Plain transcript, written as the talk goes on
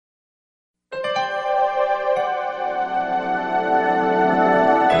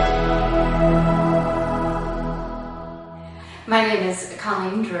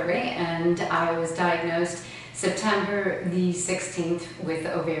Colleen and I was diagnosed September the 16th with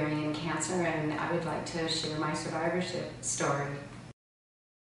ovarian cancer, and I would like to share my survivorship story.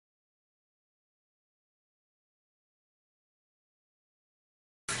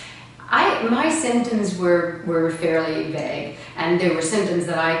 My symptoms were fairly vague, and they were symptoms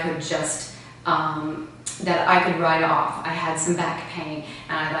that I could just that I could write off. I had some back pain,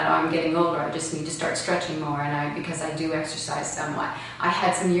 and I thought, oh, I'm getting older, I just need to start stretching more, and because I do exercise somewhat. I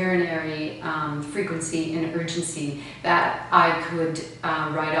had some urinary frequency and urgency that I could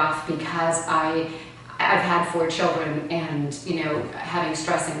write off because I've had 4 children, and having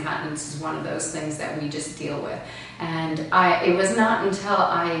stress incontinence is one of those things that we just deal with. And it was not until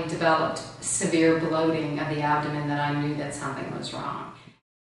I developed severe bloating of the abdomen that I knew that something was wrong.